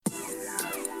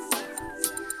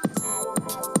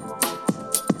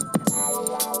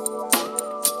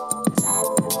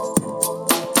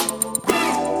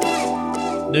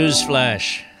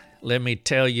Newsflash, let me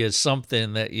tell you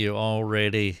something that you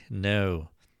already know.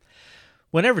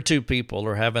 Whenever two people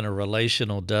are having a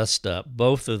relational dust-up,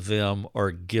 both of them are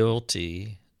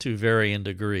guilty to varying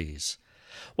degrees.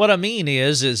 What I mean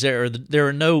is there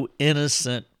are no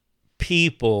innocent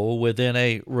people within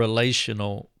a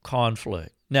relational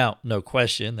conflict. Now, no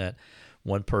question that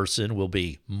one person will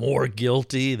be more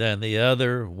guilty than the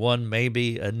other. One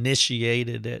maybe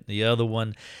initiated it, the other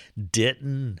one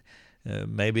didn't.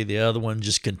 Maybe the other one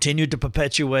just continued to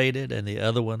perpetuate it, and the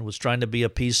other one was trying to be a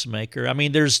peacemaker. I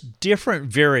mean, there's different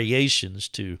variations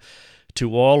to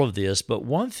all of this, but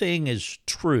one thing is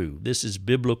true. This is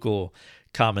biblical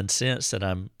common sense that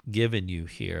I'm giving you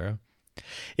here,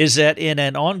 is that in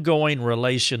an ongoing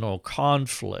relational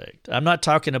conflict, I'm not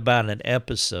talking about an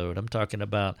episode, I'm talking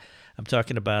about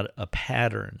a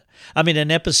pattern. I mean,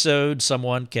 an episode,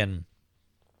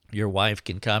 your wife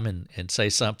can come and say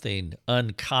something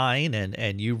unkind,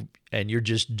 and you're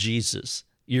just Jesus.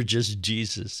 You're just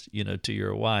Jesus, to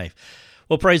your wife.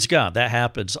 Well, praise God, that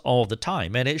happens all the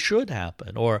time, and it should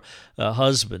happen. Or a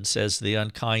husband says the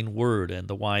unkind word, and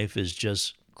the wife is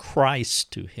just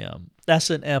Christ to him. That's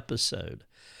an episode.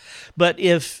 But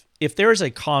if there's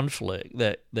a conflict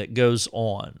that goes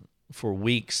on for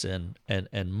weeks and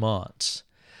months,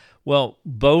 well,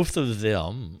 both of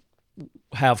them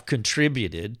have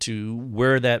contributed to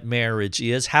where that marriage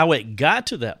is, how it got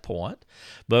to that point.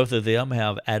 Both of them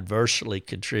have adversely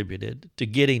contributed to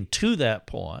getting to that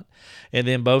point, and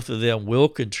then both of them will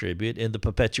contribute in the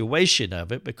perpetuation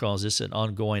of it because it's an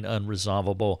ongoing,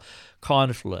 unresolvable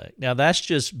conflict. Now, that's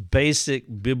just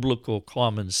basic biblical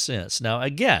common sense. Now,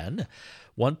 again,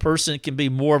 one person can be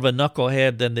more of a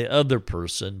knucklehead than the other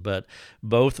person, but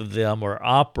both of them are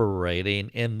operating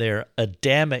in their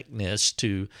Adamicness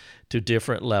to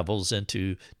different levels and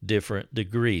to different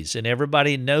degrees. And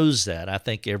everybody knows that. I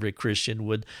think every Christian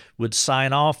would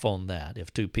sign off on that.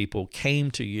 If two people came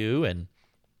to you and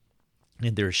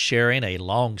they're sharing a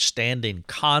long-standing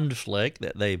conflict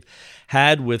that they've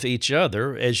had with each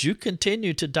other, as you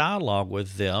continue to dialogue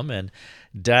with them and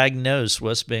diagnose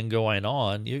what's been going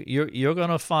on, you're going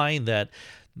to find that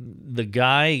the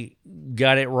guy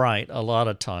got it right a lot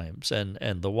of times,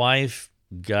 and the wife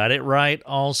got it right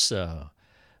also.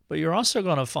 But you're also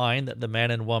going to find that the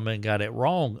man and woman got it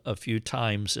wrong a few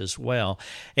times as well.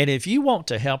 And if you want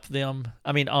to help them,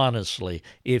 I mean, honestly,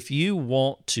 if you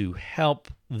want to help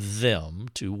them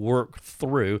to work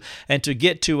through and to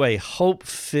get to a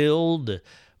hope-filled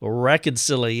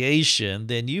reconciliation,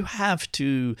 then you have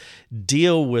to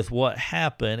deal with what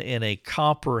happened in a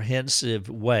comprehensive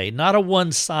way, not a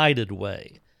one-sided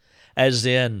way, as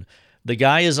in the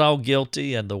guy is all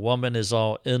guilty and the woman is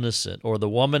all innocent, or the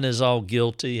woman is all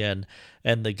guilty and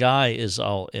the guy is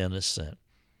all innocent.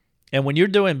 And when you're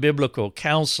doing biblical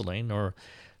counseling, or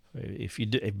if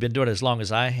you've been doing it as long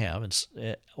as I have,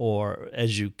 or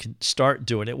as you can start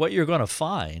doing it, what you're going to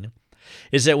find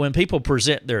is that when people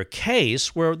present their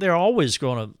case, where they're always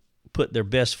going to put their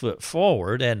best foot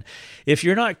forward, and if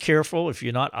you're not careful, if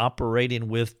you're not operating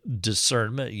with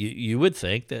discernment, you would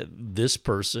think that this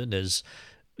person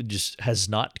has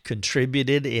not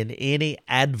contributed in any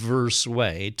adverse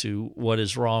way to what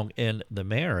is wrong in the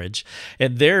marriage.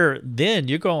 And then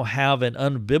you're going to have an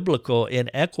unbiblical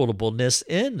inequitableness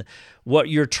in what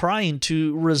you're trying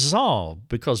to resolve.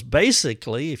 Because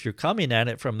basically, if you're coming at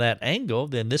it from that angle,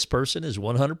 then this person is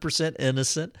 100%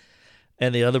 innocent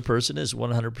and the other person is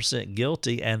 100%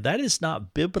 guilty. And that is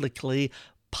not biblically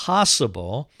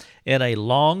possible in a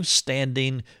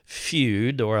long-standing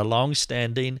feud or a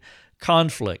long-standing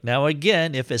conflict. Now,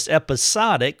 again, if it's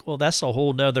episodic, well, that's a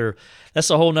whole nother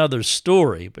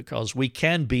story, because we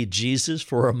can be Jesus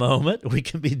for a moment. We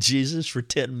can be Jesus for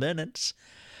 10 minutes,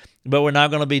 but we're not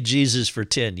going to be Jesus for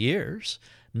 10 years,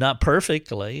 not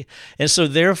perfectly. And so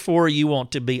therefore, you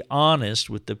want to be honest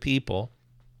with the people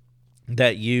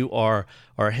that you are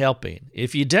helping.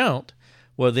 If you don't,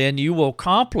 well, then you will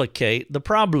complicate the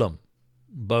problem.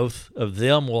 Both of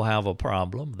them will have a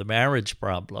problem, the marriage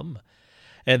problem.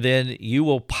 And then you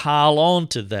will pile on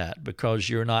to that because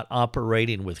you're not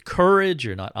operating with courage,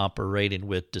 you're not operating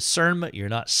with discernment, you're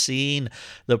not seeing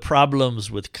the problems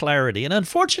with clarity. And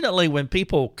unfortunately, when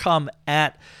people come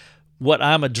at what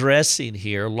I'm addressing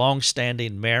here,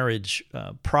 long-standing marriage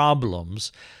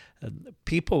problems,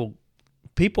 people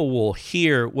will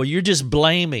hear, well, you're just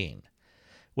blaming.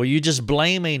 Well, you're just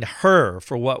blaming her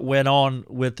for what went on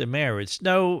with the marriage.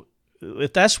 No,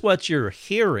 if that's what you're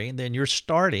hearing, then you're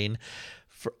starting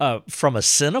from a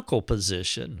cynical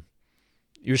position.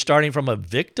 You're starting from a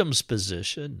victim's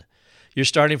position. You're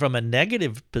starting from a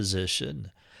negative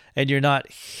position. and you're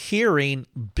not hearing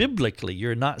biblically,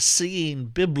 you're not seeing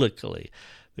biblically,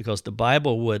 because the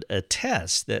Bible would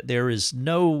attest that there is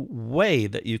no way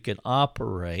that you can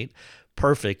operate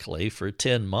perfectly for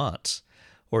 10 months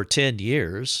or 10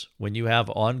 years when you have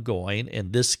ongoing,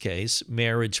 in this case,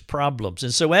 marriage problems.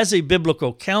 And so as a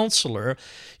biblical counselor,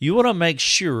 you want to make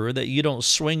sure that you don't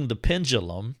swing the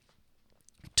pendulum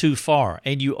too far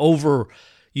and you overreact.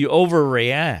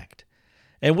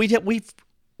 And we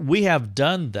have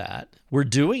done that. We're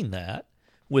doing that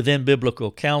within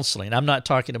biblical counseling. I'm not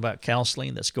talking about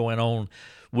counseling that's going on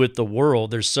with the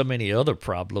world. There's so many other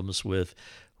problems with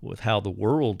how the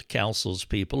world counsels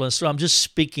people. And so I'm just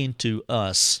speaking to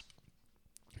us,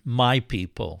 my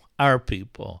people, our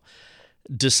people,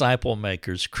 disciple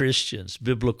makers, Christians,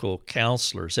 biblical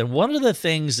counselors. And one of the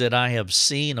things that I have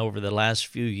seen over the last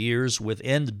few years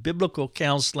within biblical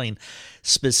counseling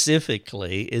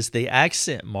specifically is the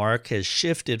accent mark has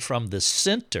shifted from the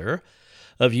center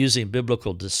of using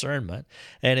biblical discernment,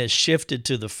 and it's shifted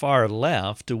to the far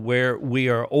left to where we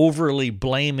are overly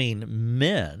blaming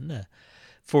men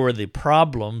for the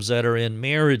problems that are in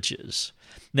marriages.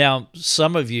 Now,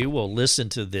 some of you will listen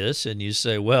to this and you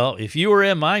say, well, if you were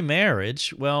in my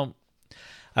marriage, well,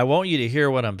 I want you to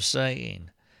hear what I'm saying.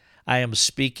 I am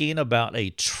speaking about a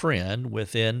trend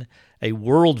within a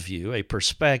worldview, a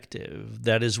perspective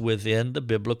that is within the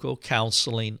biblical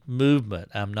counseling movement.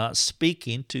 I'm not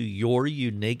speaking to your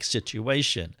unique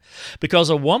situation, because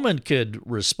a woman could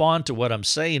respond to what I'm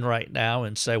saying right now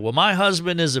and say, well, my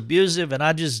husband is abusive and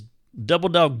I just double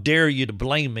dog dare you to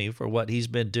blame me for what he's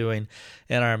been doing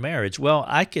in our marriage. Well,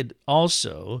 I could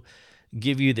also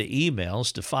give you the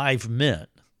emails to 5 men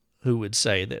who would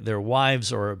say that their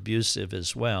wives are abusive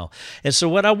as well. And so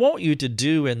what I want you to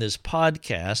do in this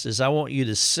podcast is I want you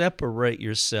to separate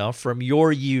yourself from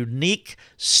your unique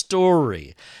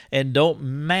story and don't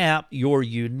map your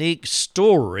unique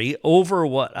story over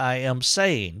what I am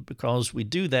saying, because we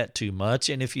do that too much.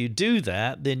 And if you do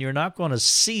that, then you're not going to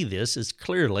see this as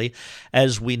clearly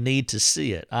as we need to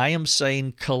see it. I am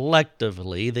saying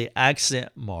collectively the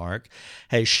accent mark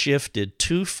has shifted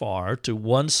too far to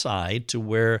one side to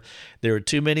where there are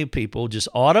too many people just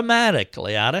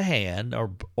automatically out of hand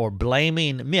or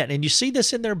blaming men. And you see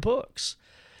this in their books.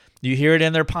 You hear it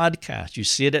in their podcasts. You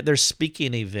see it at their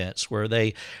speaking events where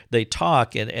they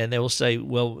talk and they will say,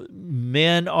 well,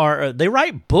 men are, they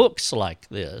write books like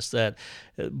this, that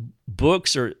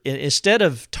books are, instead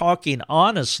of talking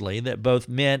honestly that both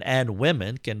men and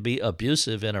women can be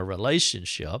abusive in a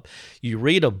relationship, you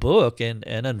read a book and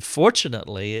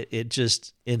unfortunately it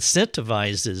just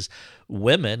incentivizes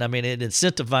women. I mean, it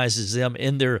incentivizes them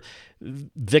in their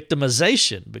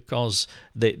victimization because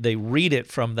they read it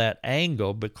from that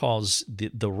angle, because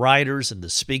the writers and the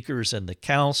speakers and the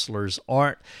counselors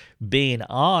aren't being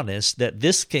honest that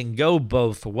this can go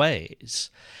both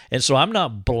ways. And so I'm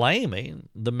not blaming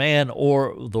the man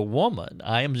or the woman.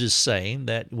 I am just saying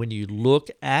that when you look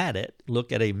at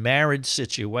a marriage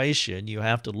situation, you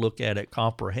have to look at it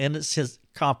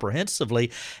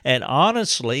comprehensively and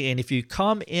honestly. And if you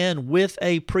come in with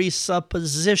a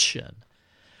presupposition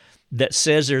that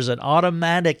says there's an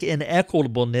automatic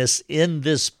inequitableness in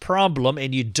this problem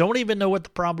and you don't even know what the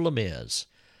problem is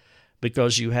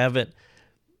because you haven't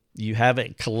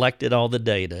collected all the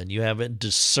data and you haven't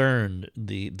discerned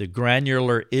the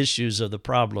granular issues of the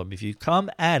problem. If you come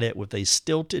at it with a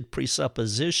stilted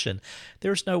presupposition,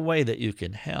 there's no way that you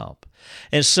can help.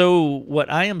 And so what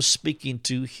I am speaking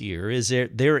to here is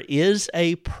there is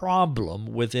a problem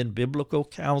within biblical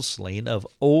counseling of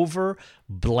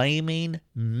over-blaming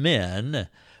men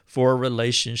for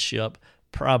relationship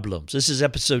problems. This is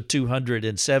episode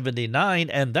 279,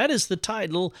 and that is the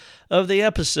title of the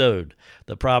episode,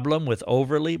 The Problem with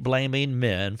Overly Blaming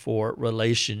Men for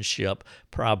Relationship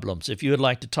Problems. If you would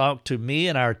like to talk to me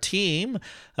and our team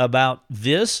about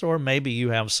this, or maybe you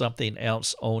have something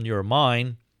else on your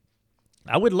mind,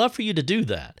 I would love for you to do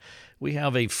that. We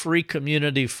have a free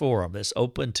community forum that's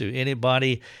open to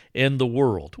anybody in the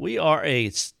world. We are a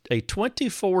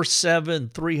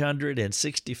 24/7,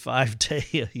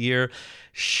 365-day-a-year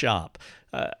shop.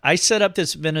 I set up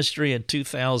this ministry in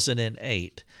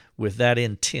 2008 with that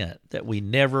intent that we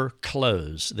never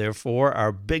close. Therefore,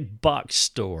 our big box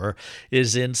store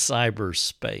is in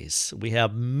cyberspace. We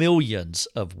have millions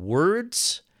of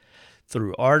words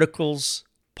through articles,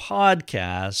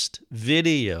 podcast,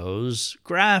 videos,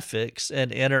 graphics,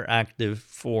 and interactive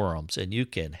forums, and you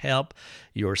can help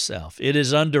yourself. It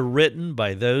is underwritten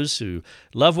by those who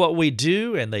love what we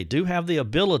do, and they do have the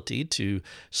ability to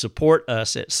support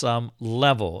us at some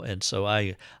level. And so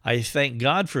I thank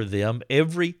God for them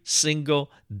every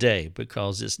single day,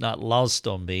 because it's not lost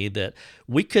on me that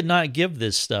we could not give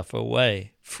this stuff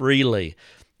away freely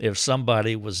if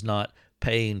somebody was not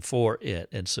paying for it.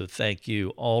 And so thank you,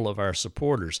 all of our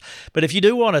supporters. But if you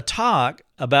do want to talk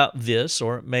about this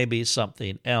or maybe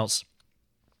something else,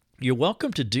 you're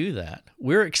welcome to do that.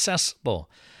 We're accessible.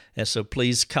 And so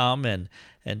please come and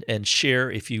share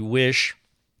if you wish,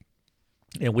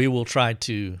 and we will try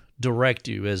to direct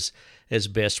you as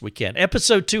best we can.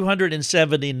 Episode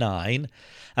 279,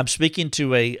 I'm speaking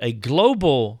to a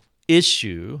global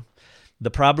issue, the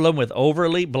problem with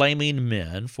overly blaming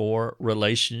men for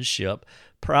relationship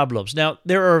problems. Now,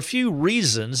 there are a few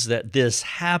reasons that this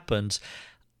happens.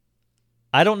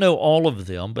 I don't know all of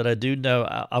them, but I do know,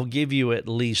 I'll give you at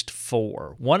least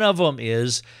 4. One of them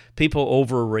is people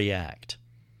overreact.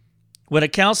 When a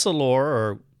counselor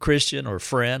or Christian or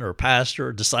friend or pastor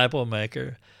or disciple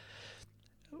maker,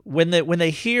 when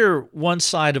they hear one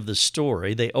side of the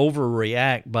story, they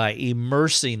overreact by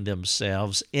immersing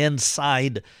themselves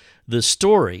inside the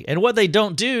story. And what they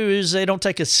don't do is they don't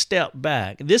take a step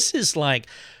back. This is like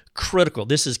critical.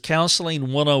 This is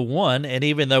counseling 101, and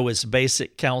even though it's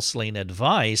basic counseling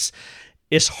advice,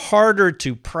 it's harder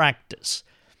to practice.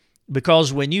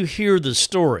 Because when you hear the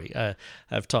story,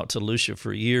 I've talked to Lucia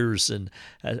for years, and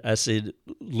I said,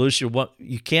 Lucia,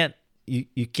 you can't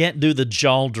do the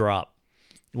jaw drop.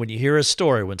 When you hear a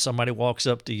story, when somebody walks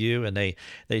up to you and they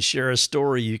share a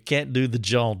story, you can't do the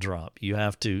jaw drop. You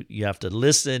have to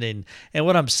listen. And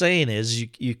what I'm saying is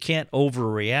you can't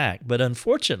overreact. But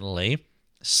unfortunately,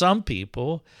 some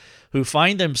people who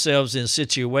find themselves in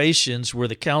situations where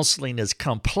the counseling is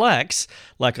complex,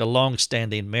 like a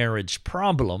long-standing marriage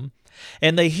problem,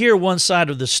 and they hear one side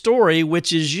of the story,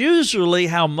 which is usually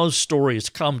how most stories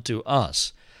come to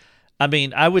us. I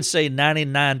mean, I would say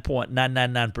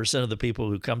 99.999% of the people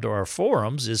who come to our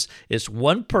forums is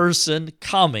one person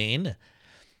coming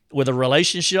with a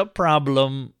relationship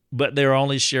problem, but they're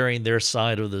only sharing their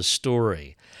side of the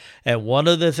story. And one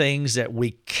of the things that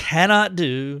we cannot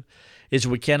do is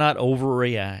we cannot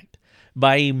overreact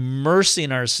by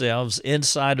immersing ourselves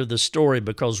inside of the story,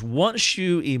 because once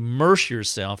you immerse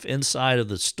yourself inside of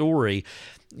the story,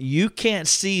 you can't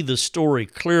see the story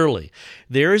clearly.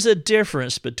 There is a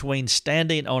difference between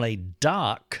standing on a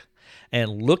dock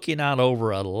and looking out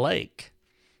over a lake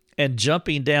and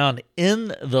jumping down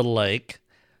in the lake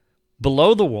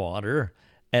below the water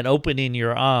and opening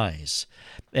your eyes.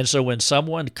 And so when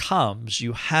someone comes,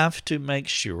 you have to make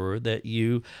sure that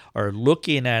you are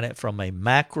looking at it from a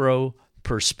macro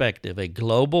perspective, a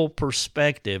global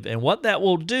perspective. And what that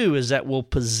will do is that will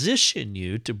position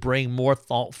you to bring more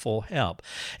thoughtful help.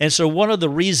 And so one of the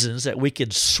reasons that we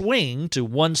can swing to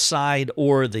one side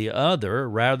or the other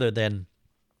rather than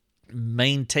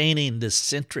maintaining this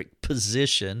centric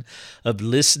position of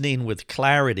listening with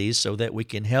clarity so that we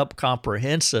can help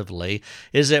comprehensively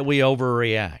is that we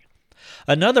overreact.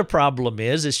 Another problem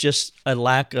is it's just a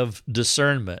lack of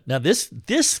discernment. Now,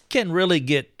 this can really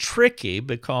get tricky,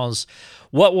 because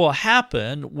what will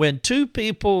happen when two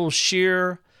people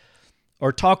share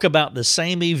or talk about the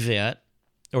same event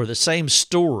or the same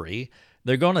story,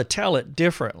 they're going to tell it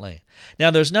differently.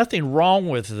 Now, there's nothing wrong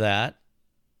with that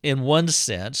in one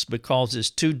sense, because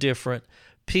it's two different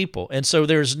people. And so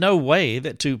there's no way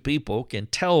that two people can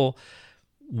tell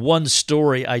one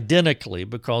story identically,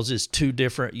 because it's two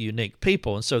different unique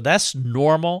people. And so that's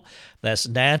normal, that's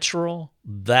natural,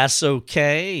 that's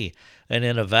okay. And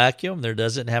in a vacuum, there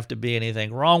doesn't have to be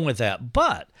anything wrong with that.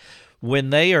 But when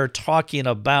they are talking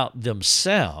about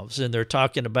themselves and they're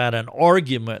talking about an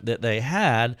argument that they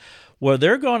had, well,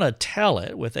 they're going to tell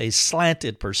it with a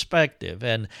slanted perspective.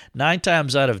 And 9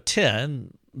 times out of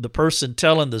 10, the person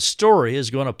telling the story is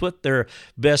going to put their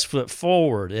best foot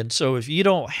forward. And so if you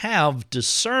don't have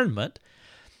discernment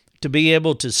to be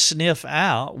able to sniff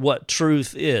out what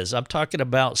truth is, I'm talking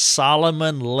about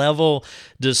Solomon level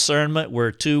discernment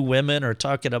where 2 women are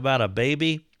talking about a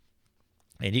baby,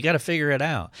 and you got to figure it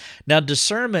out. Now,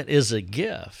 discernment is a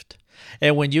gift.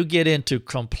 And when you get into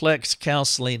complex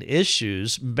counseling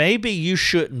issues, maybe you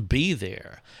shouldn't be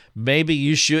there. Maybe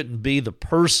you shouldn't be the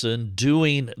person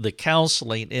doing the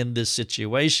counseling in this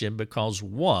situation, because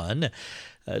one,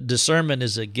 discernment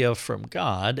is a gift from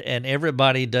God, and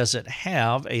everybody doesn't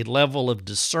have a level of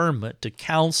discernment to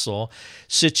counsel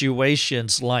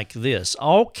situations like this.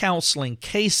 All counseling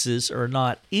cases are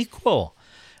not equal.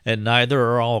 and neither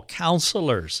are all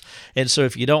counselors. And so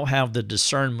if you don't have the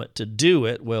discernment to do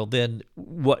it, well, then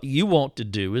what you want to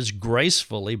do is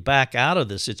gracefully back out of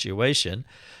the situation,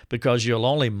 because you'll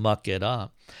only muck it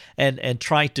up, and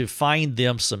try to find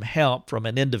them some help from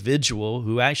an individual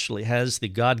who actually has the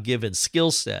God-given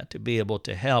skill set to be able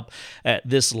to help at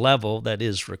this level that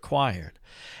is required.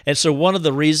 And so one of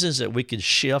the reasons that we can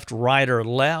shift right or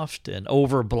left and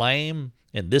over-blame,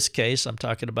 in this case, I'm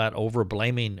talking about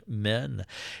over-blaming men,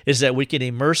 is that we can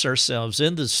immerse ourselves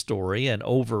in the story and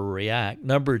overreact.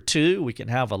 Number two, we can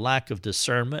have a lack of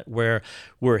discernment where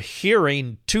we're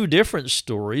hearing two different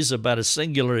stories about a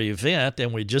singular event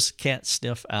and we just can't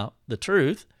sniff out the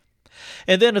truth.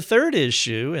 And then a third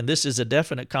issue, and this is a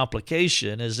definite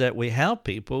complication, is that we have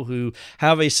people who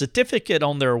have a certificate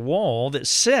on their wall that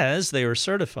says they are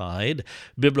certified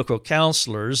biblical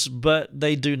counselors, but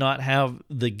they do not have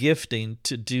the gifting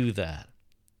to do that.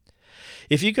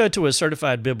 If you go to a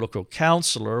certified biblical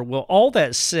counselor, well, all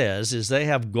that says is they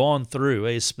have gone through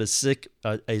a specific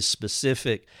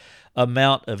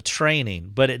amount of training,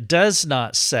 but it does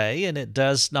not say and it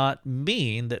does not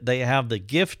mean that they have the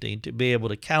gifting to be able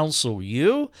to counsel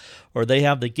you, or they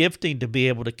have the gifting to be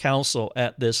able to counsel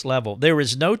at this level. There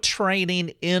is no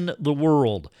training in the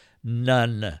world,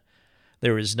 none.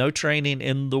 There is no training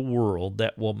in the world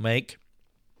that will make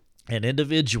an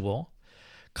individual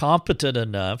competent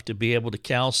enough to be able to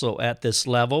counsel at this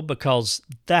level, because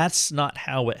that's not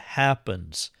how it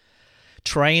happens.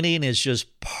 Training is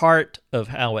just part of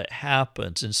how it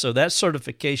happens. And so that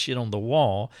certification on the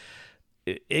wall,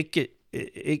 it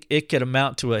could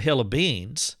amount to a hill of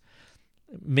beans,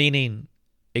 meaning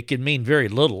it could mean very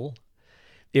little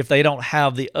if they don't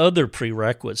have the other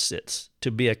prerequisites to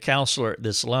be a counselor at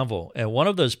this level. And one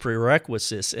of those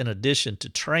prerequisites, in addition to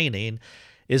training,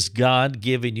 is God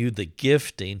giving you the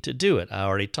gifting to do it. I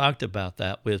already talked about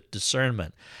that with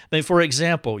discernment. I mean, for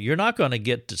example, you're not going to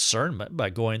get discernment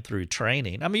by going through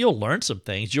training. I mean, you'll learn some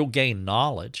things, you'll gain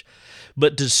knowledge,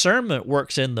 but discernment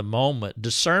works in the moment.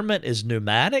 Discernment is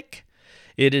pneumatic.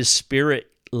 It is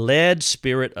spirit-led,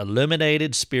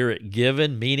 spirit-illuminated,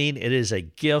 spirit-given, meaning it is a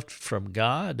gift from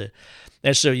God.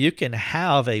 And so you can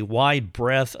have a wide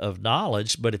breadth of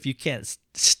knowledge, but if you can't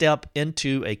step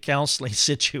into a counseling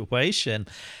situation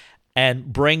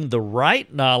and bring the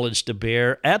right knowledge to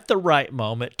bear at the right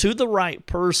moment to the right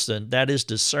person, that is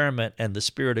discernment, and the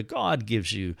Spirit of God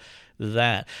gives you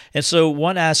that. And so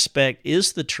one aspect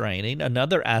is the training,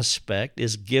 another aspect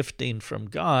is gifting from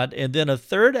God, and then a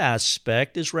third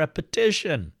aspect is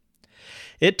repetition.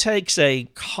 It takes a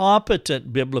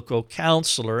competent biblical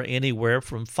counselor anywhere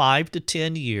from 5 to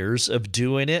 10 years of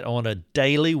doing it on a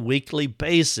daily, weekly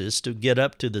basis to get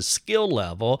up to the skill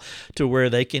level to where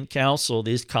they can counsel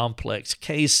these complex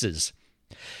cases.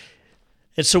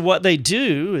 And so what they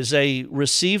do is they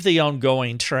receive the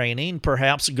ongoing training.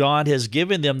 Perhaps God has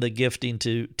given them the gifting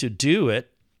to do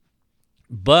it,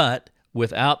 but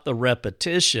without the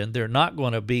repetition, they're not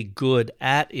going to be good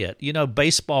at it. You know,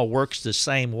 baseball works the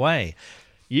same way.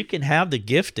 You can have the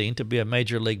gifting to be a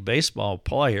Major League Baseball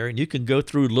player, and you can go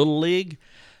through Little League,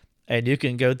 and you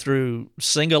can go through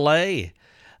Single A,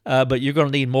 but you're going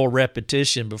to need more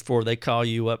repetition before they call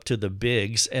you up to the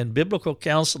bigs. And biblical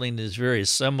counseling is very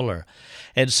similar.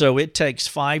 And so it takes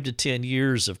 5 to 10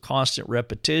 years of constant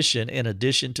repetition in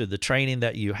addition to the training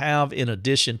that you have, in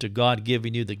addition to God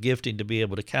giving you the gifting to be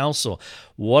able to counsel.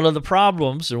 One of the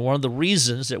problems, and one of the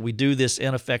reasons that we do this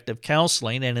ineffective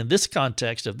counseling, and in this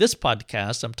context of this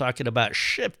podcast, I'm talking about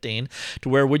shifting to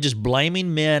where we're just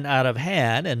blaming men out of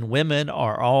hand and women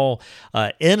are all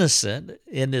innocent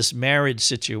in this marriage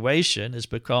situation, is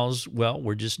because, well,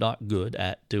 we're just not good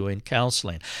at doing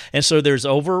counseling. And so there's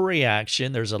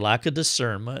overreaction, there's a lack of discernment,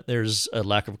 there's a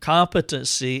lack of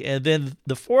competency, and then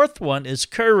the fourth one is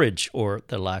courage, or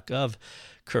the lack of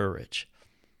courage.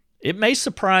 It may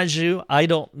surprise you, I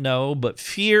don't know, but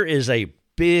fear is a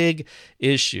big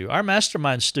issue. Our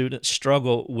mastermind students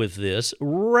struggle with this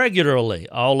regularly.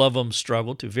 All of them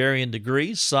struggle to varying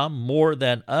degrees, some more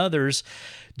than others,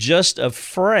 just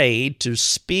afraid to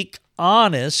speak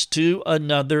honest to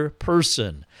another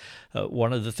person.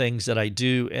 One of the things that I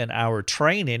do in our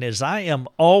training is I am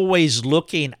always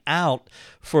looking out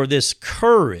for this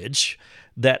courage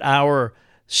that our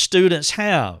students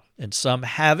have. And some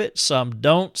have it, some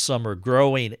don't, some are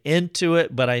growing into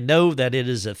it, but I know that it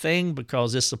is a thing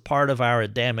because it's a part of our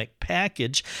Adamic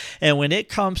package. And when it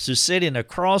comes to sitting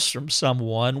across from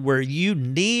someone where you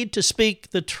need to speak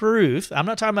the truth, I'm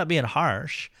not talking about being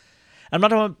harsh, I'm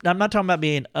not talking about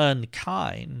being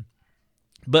unkind,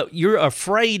 But you're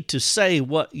afraid to say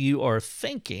what you are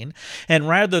thinking, and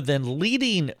rather than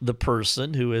leading the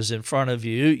person who is in front of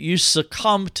you, you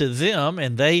succumb to them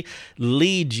and they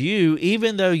lead you,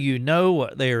 even though you know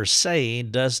what they are saying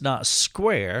does not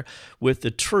square with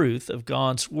the truth of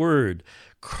God's Word.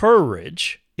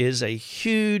 Courage is a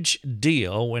huge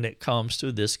deal when it comes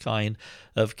to this kind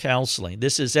of counseling.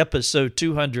 This is episode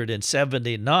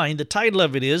 279. The title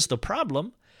of it is The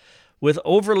Problem with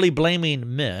Overly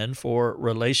Blaming Men for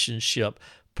Relationship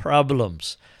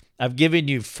Problems. I've given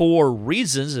you 4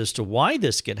 reasons as to why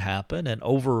this can happen: an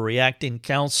overreacting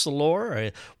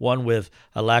counselor, one with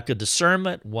a lack of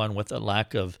discernment, one with a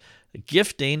lack of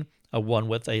gifting, one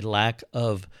with a lack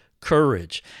of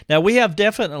courage. Now, we have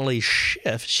definitely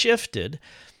shifted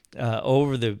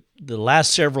over the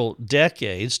last several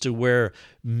decades to where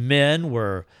men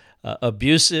were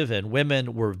abusive and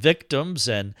women were victims,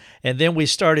 and then we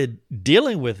started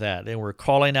dealing with that, and we're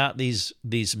calling out these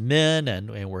men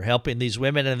and we're helping these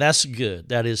women, and that's good.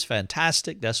 That is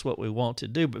fantastic. That's what we want to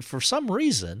do. But for some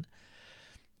reason,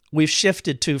 we've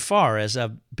shifted too far, as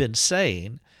I've been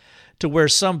saying, to where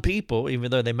some people, even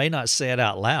though they may not say it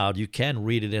out loud, you can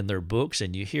read it in their books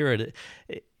and you hear it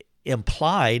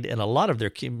implied in a lot of their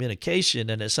communication,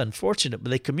 and it's unfortunate, but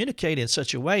they communicate in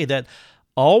such a way that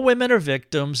all women are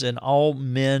victims and all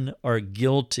men are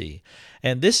guilty.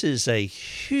 And this is a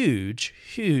huge,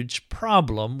 huge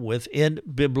problem within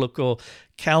biblical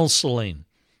counseling.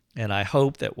 And I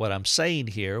hope that what I'm saying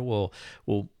here will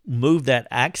move that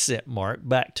accent mark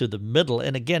back to the middle.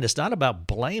 And again, it's not about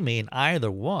blaming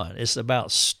either one. It's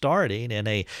about starting in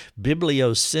a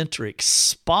bibliocentric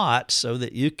spot so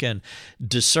that you can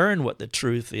discern what the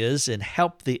truth is and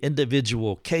help the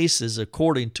individual cases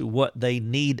according to what they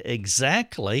need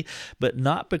exactly, but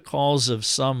not because of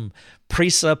some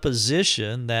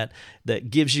presupposition that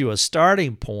gives you a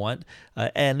starting point,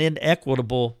 an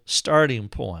inequitable starting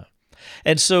point.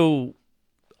 And so,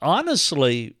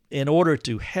 honestly, in order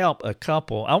to help a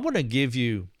couple, I want to give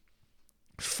you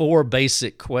 4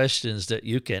 basic questions that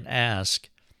you can ask.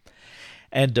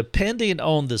 And depending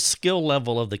on the skill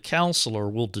level of the counselor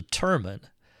will determine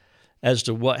as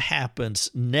to what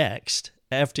happens next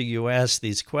after you ask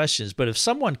these questions. But if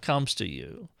someone comes to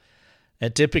you,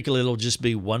 and typically it'll just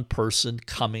be one person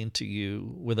coming to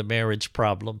you with a marriage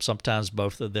problem. Sometimes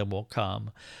both of them will come,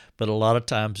 but a lot of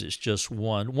times it's just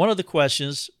one. One of the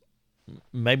questions,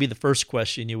 maybe the first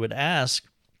question you would ask,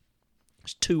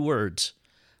 is 2 words.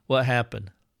 What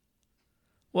happened?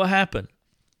 What happened?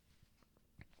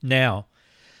 Now,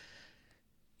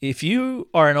 if you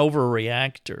are an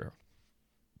overreactor,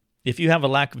 if you have a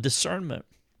lack of discernment,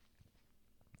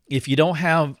 if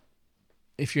you're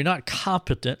not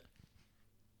competent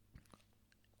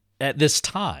at this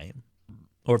time,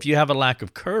 or if you have a lack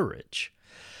of courage,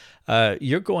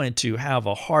 you're going to have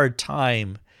a hard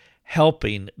time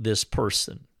helping this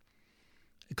person.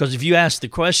 Because if you ask the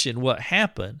question, what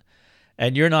happened,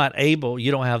 and you don't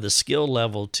have the skill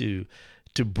level to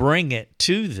bring it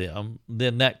to them,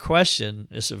 then that question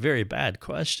is a very bad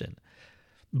question.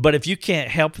 But if you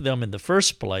can't help them in the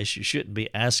first place, you shouldn't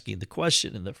be asking the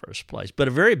question in the first place. But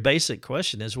a very basic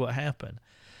question is, what happened?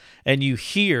 And you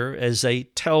hear as they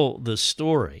tell the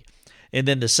story. And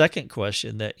then the second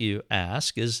question that you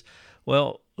ask is,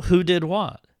 well, who did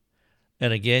what?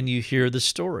 And again, you hear the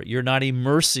story. You're not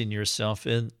immersing yourself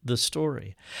in the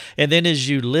story. And then as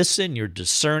you listen, you're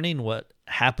discerning what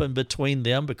happened between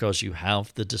them because you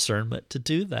have the discernment to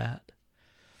do that.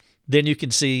 Then you can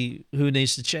see who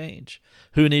needs to change.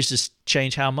 Who needs to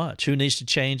change how much? Who needs to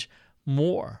change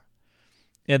more?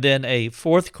 And then a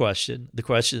fourth question, the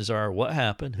questions are, what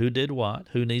happened? Who did what?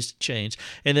 Who needs to change?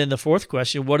 And then the fourth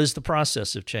question, what is the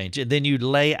process of change? And then you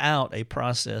lay out a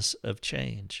process of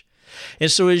change.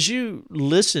 And so as you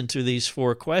listen to these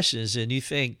 4 questions and you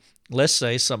think, let's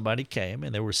say somebody came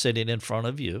and they were sitting in front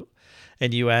of you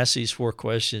and you ask these 4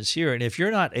 questions here. And if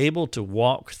you're not able to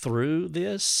walk through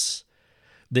this,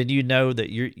 then you know that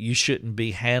you shouldn't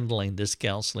be handling this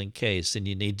counseling case, and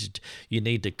you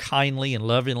need to kindly and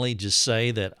lovingly just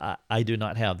say that I do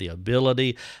not have the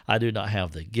ability, I do not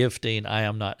have the gifting, I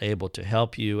am not able to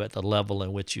help you at the level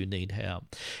in which you need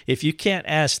help. If you can't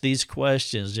ask these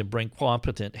questions and bring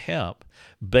competent help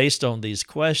based on these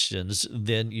questions,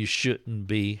 then you shouldn't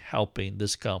be helping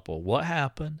this couple. What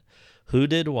happened? Who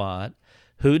did what?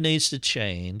 Who needs to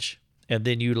change? And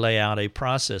then you lay out a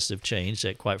process of change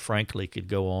that, quite frankly, could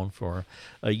go on for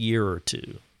a year or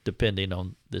 2, depending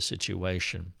on the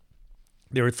situation.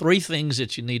 There are three things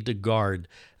that you need to guard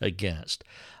against.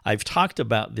 I've talked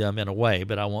about them in a way,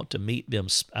 but I want to meet them.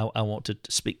 I want to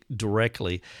speak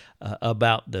directly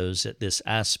about those at this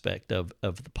aspect of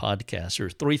the podcast. There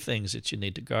are three things that you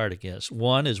need to guard against.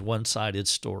 One is one-sided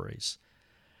stories.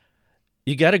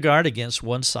 You got to guard against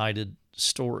one-sided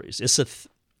stories.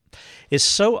 It's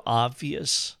so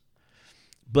obvious,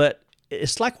 but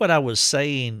it's like what I was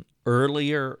saying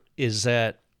earlier, is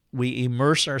that we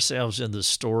immerse ourselves in the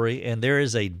story, and there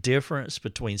is a difference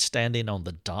between standing on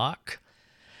the dock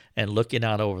and looking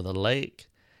out over the lake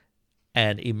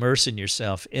and immersing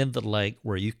yourself in the lake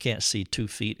where you can't see 2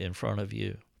 feet in front of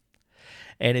you.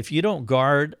 And if you don't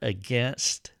guard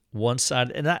against one side,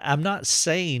 and I'm not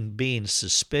saying being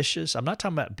suspicious, I'm not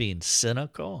talking about being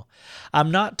cynical,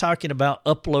 I'm not talking about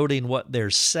uploading what they're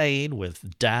saying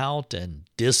with doubt and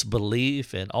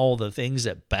disbelief and all the things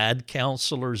that bad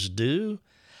counselors do.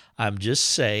 I'm just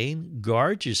saying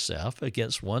guard yourself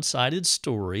against one-sided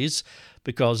stories,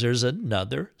 because there's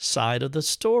another side of the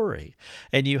story,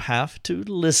 and you have to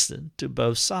listen to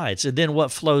both sides. And then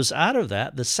what flows out of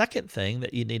that, the second thing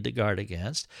that you need to guard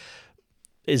against,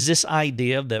 is this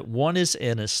idea that one is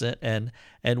innocent and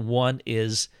one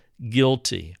is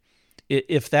guilty.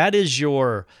 If that is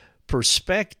your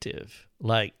perspective,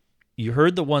 like you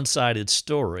heard the one-sided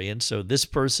story, and so this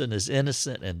person is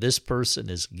innocent and this person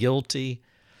is guilty,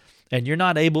 and you're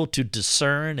not able to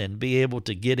discern and be able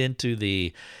to get into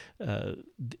the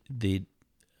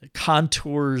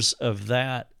contours of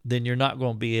that, then you're not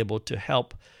going to be able to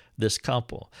help this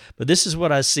couple. But this is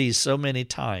what I see so many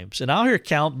times. And I'll hear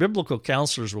biblical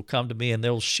counselors will come to me and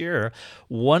they'll share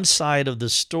one side of the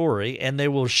story, and they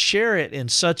will share it in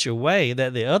such a way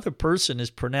that the other person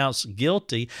is pronounced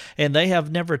guilty, and they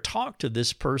have never talked to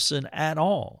this person at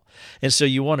all. And so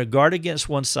you want to guard against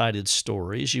one-sided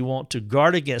stories. You want to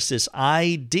guard against this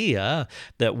idea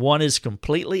that one is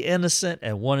completely innocent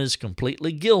and one is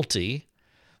completely guilty.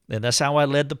 And that's how I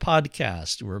led the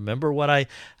podcast. Remember what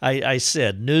I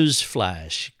said,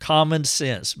 newsflash, common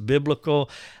sense, biblical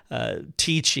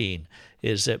teaching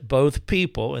is that both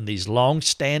people in these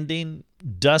long-standing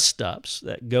dust-ups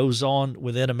that goes on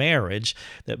within a marriage,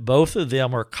 that both of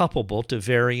them are culpable to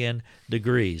varying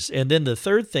degrees. And then the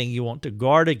third thing you want to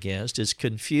guard against is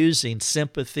confusing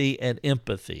sympathy and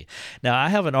empathy. Now, I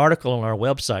have an article on our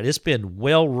website. It's been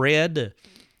well read.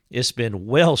 It's been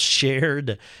well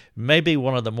shared, maybe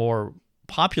one of the more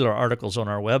popular articles on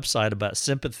our website about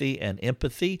sympathy and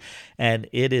empathy, and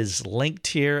it is linked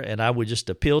here, and I would just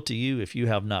appeal to you, if you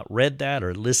have not read that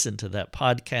or listened to that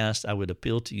podcast, I would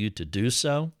appeal to you to do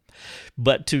so.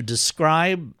 But to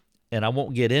describe, and I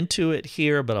won't get into it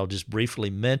here, but I'll just briefly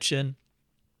mention,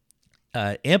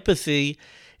 empathy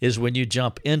is when you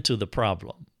jump into the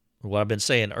problem. What I've been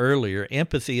saying earlier,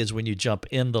 empathy is when you jump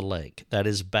in the lake. That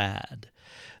is bad.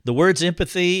 The words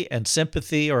empathy and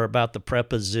sympathy are about the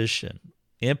preposition.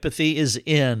 Empathy is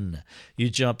in. You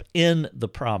jump in the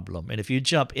problem. And if you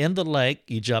jump in the lake,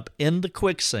 you jump in the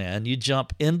quicksand, you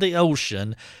jump in the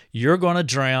ocean, you're going to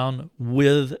drown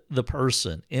with the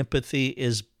person. Empathy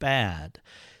is bad.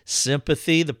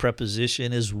 Sympathy, the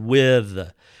preposition is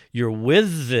with. You're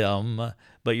with them,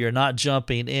 but you're not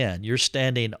jumping in. You're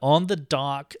standing on the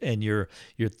dock and you're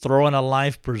throwing a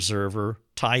life preserver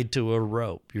tied to a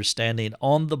rope. You're standing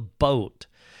on the boat.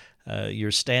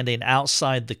 You're standing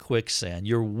outside the quicksand.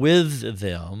 You're with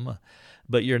them,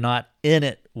 but you're not in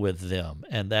it with them.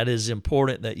 And that is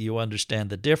important that you understand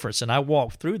the difference. And I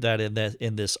walked through that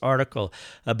in this article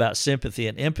about sympathy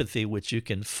and empathy, which you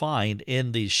can find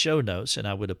in these show notes. And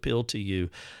I would appeal to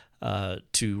you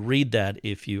to read that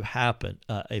if you haven't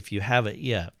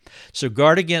yet. So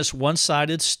guard against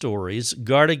one-sided stories,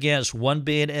 guard against one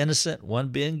being innocent, one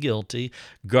being guilty,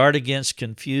 guard against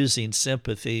confusing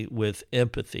sympathy with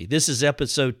empathy. This is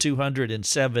episode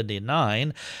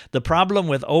 279, the problem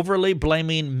with overly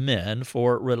blaming men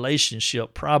for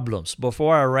relationship problems.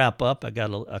 Before I wrap up, I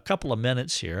got a couple of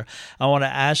minutes here. I want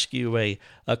to ask you a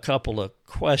couple of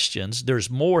questions. There's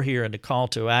more here in the call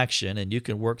to action, and you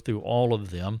can work through all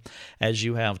of them as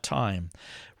you have time.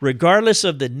 Regardless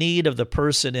of the need of the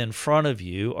person in front of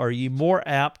you, are you more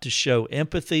apt to show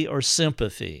empathy or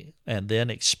sympathy? And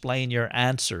then explain your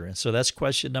answer. And so that's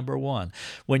question number one.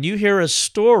 When you hear a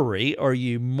story, are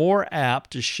you more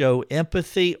apt to show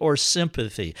empathy or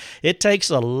sympathy? It takes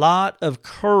a lot of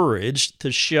courage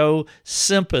to show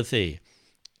sympathy.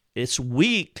 It's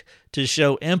weak to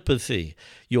show empathy.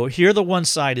 You'll hear the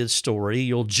one-sided story,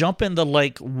 you'll jump in the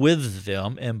lake with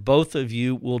them, and both of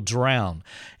you will drown.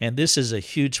 And this is a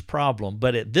huge problem.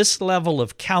 But at this level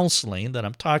of counseling that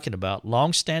I'm talking about,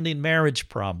 long-standing marriage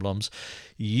problems,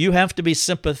 you have to be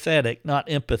sympathetic, not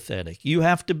empathetic. You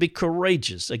have to be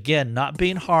courageous. Again, not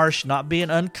being harsh, not being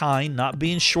unkind, not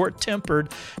being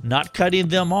short-tempered, not cutting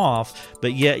them off,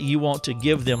 but yet you want to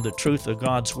give them the truth of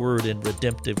God's Word in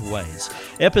redemptive ways.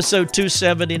 Episode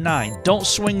 279, don't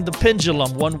swing the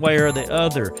pendulum one way or the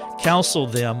other. Counsel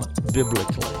them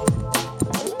biblically.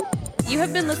 You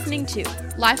have been listening to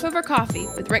Life Over Coffee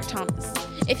with Rick Thomas.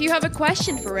 If you have a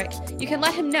question for Rick, you can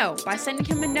let him know by sending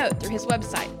him a note through his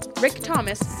website,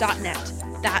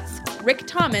 rickthomas.net. That's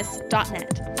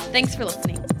rickthomas.net. Thanks for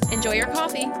listening. Enjoy your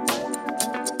coffee.